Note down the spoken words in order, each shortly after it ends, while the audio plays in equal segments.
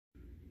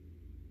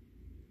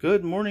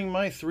Good morning,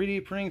 my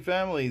 3D printing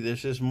family.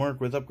 This is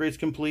Mark with Upgrades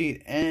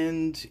Complete,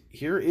 and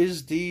here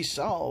is the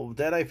solve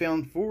that I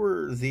found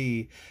for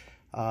the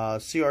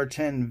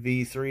CR-10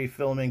 V3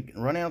 filament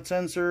runout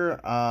sensor.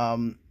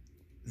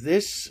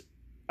 This,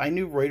 I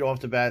knew right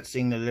off the bat,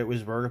 seeing that it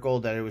was vertical,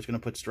 that it was going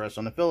to put stress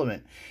on the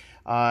filament.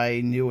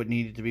 I knew it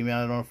needed to be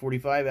mounted on a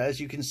 45,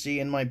 as you can see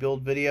in my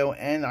build video,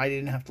 and I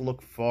didn't have to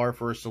look far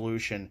for a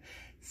solution.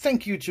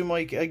 Thank you to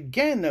Mike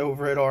again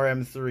over at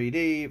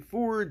RM3D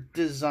for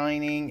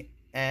designing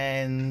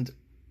and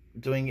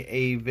doing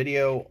a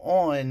video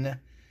on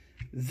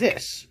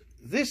this.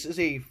 This is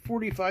a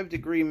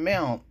 45-degree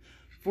mount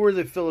for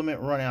the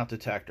filament runout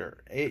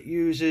detector. It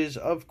uses,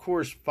 of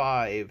course,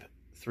 5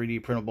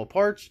 3D printable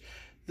parts.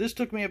 This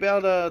took me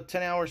about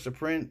 10 hours to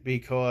print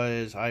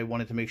because I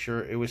wanted to make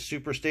sure it was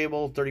super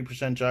stable,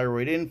 30%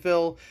 gyroid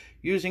infill,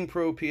 using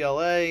Pro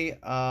PLA.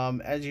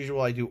 As usual,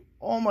 I do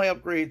all my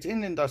upgrades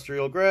in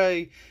industrial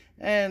gray,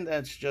 and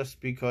that's just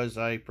because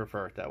I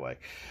prefer it that way.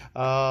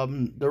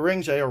 The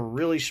rings are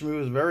really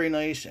smooth, very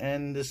nice,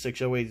 and the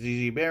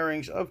 608ZZ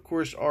bearings, of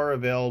course, are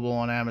available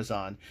on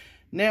Amazon.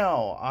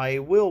 Now, I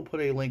will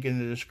put a link in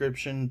the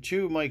description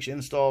to Mike's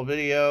install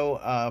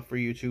video for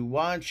you to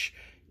watch.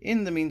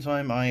 In the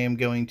meantime, I am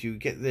going to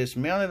get this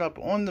mounted up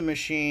on the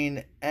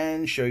machine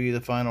and show you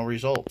the final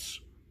results.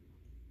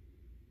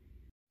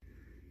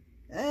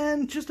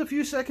 And just a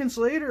few seconds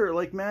later,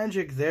 like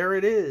magic, there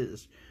it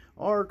is.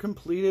 Our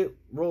completed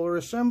roller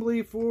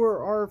assembly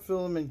for our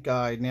filament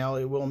guide. Now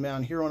it will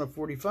mount here on a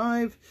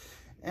 45,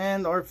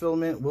 and our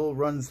filament will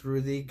run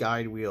through the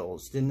guide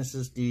wheels. Then this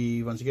is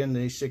once again,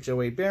 the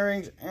 608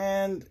 bearings,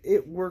 and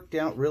it worked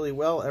out really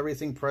well.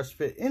 Everything press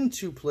fit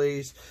into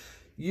place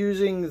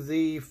using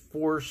the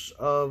force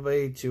of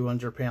a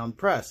 200-pound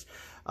press.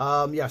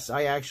 Yes,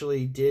 I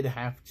actually did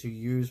have to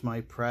use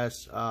my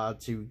press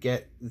to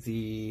get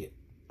the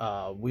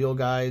wheel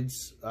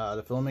guides,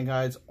 the filament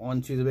guides,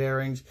 onto the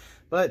bearings,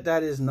 but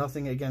that is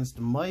nothing against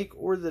Mike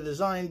or the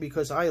design,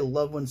 because I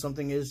love when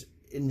something is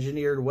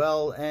engineered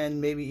well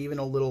and maybe even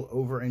a little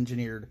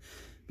over-engineered,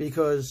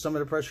 because some of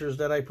the pressures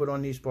that I put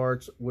on these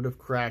parts would have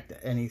cracked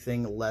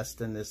anything less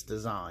than this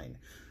design.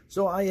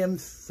 So I am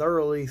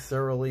thoroughly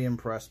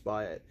impressed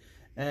by it.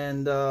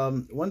 And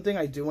one thing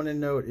I do want to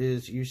note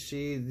is you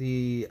see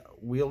the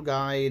wheel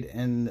guide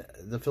and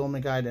the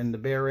filament guide and the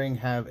bearing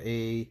have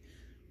a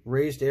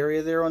raised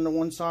area there on the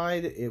one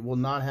side. It will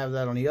not have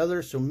that on the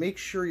other, so make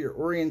sure your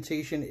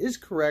orientation is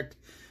correct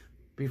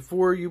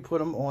before you put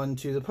them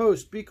onto the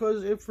post,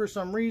 because if for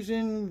some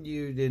reason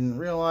you didn't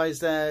realize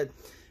that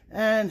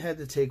and had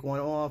to take one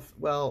off,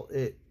 well,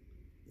 it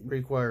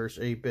requires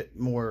a bit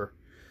more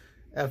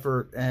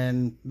effort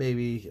and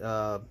maybe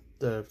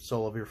the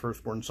soul of your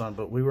firstborn son,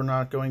 but we were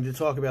not going to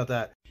talk about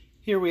that.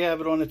 Here we have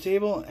it on the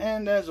table,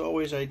 and as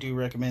always, I do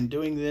recommend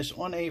doing this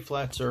on a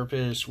flat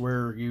surface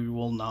where you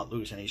will not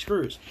lose any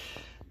screws.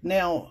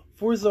 Now,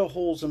 for the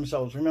holes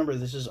themselves, remember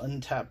this is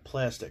untapped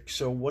plastic,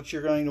 so what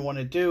you're going to want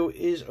to do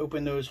is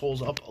open those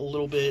holes up a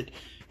little bit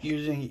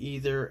using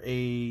either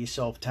a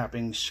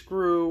self-tapping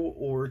screw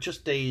or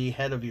just a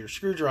head of your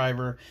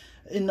screwdriver,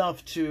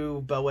 enough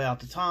to bow out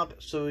the top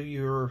so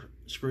your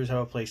screws have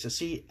a place to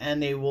seat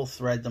and they will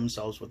thread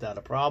themselves without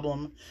a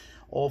problem.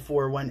 All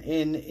 4 went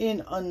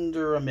in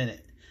under a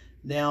minute.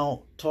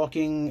 Now,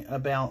 talking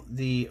about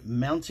the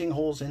mounting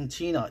holes and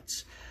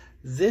T-nuts,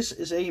 this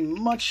is a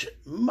much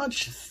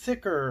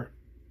thicker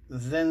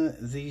than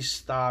the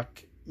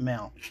stock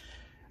mount.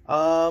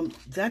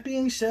 That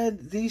being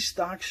said, these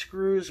stock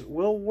screws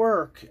will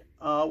work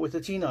with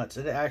the T-nuts.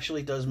 It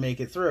actually does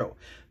make it through.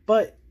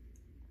 But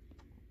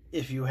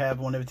if you have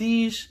one of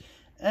these,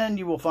 and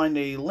you will find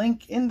a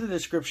link in the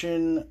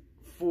description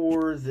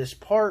for this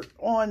part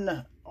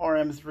on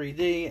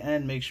RM3D,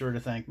 and make sure to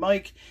thank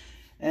Mike.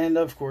 And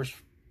of course,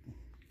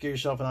 get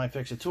yourself an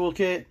iFixit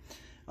toolkit.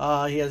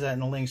 He has that in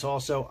the links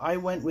also. I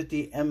went with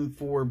the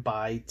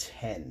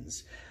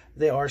M4x10s.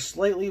 They are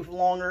slightly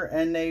longer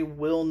and they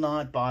will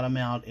not bottom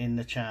out in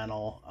the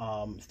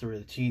channel through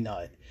the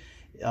T-nut.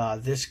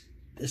 This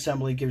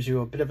assembly gives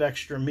you a bit of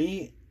extra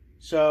meat,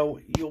 so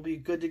you'll be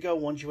good to go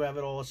once you have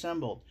it all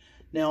assembled.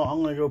 Now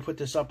I'm going to go put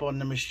this up on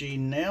the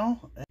machine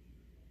now.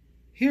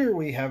 Here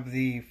we have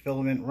the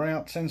filament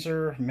runout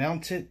sensor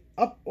mounted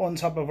up on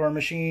top of our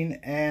machine,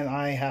 and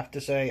I have to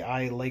say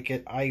I like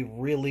it. I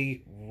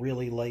really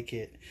like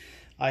it.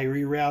 I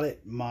rerouted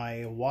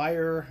my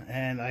wire,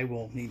 and I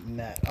will neaten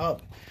that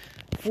up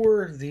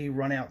for the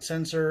runout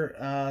sensor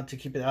to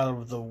keep it out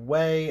of the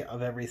way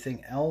of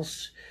everything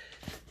else.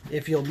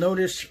 If you'll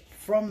notice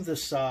from the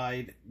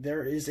side,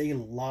 there is a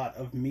lot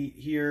of meat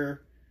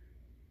here.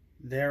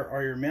 There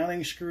are your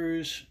mounting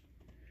screws,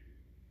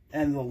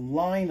 and the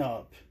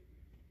lineup,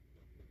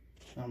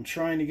 I'm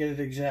trying to get it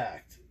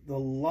exact, the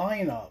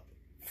lineup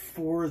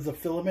for the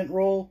filament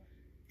roll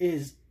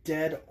is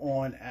dead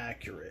on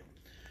accurate.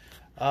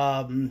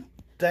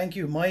 Thank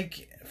you,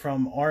 Mike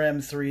from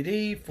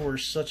RM3D, for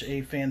such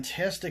a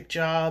fantastic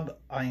job.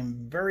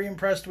 I'm very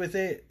impressed with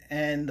it,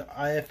 and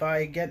if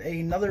I get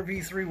another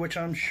V3, which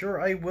I'm sure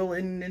I will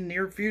in the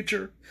near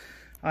future,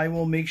 I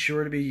will make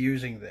sure to be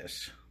using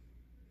this.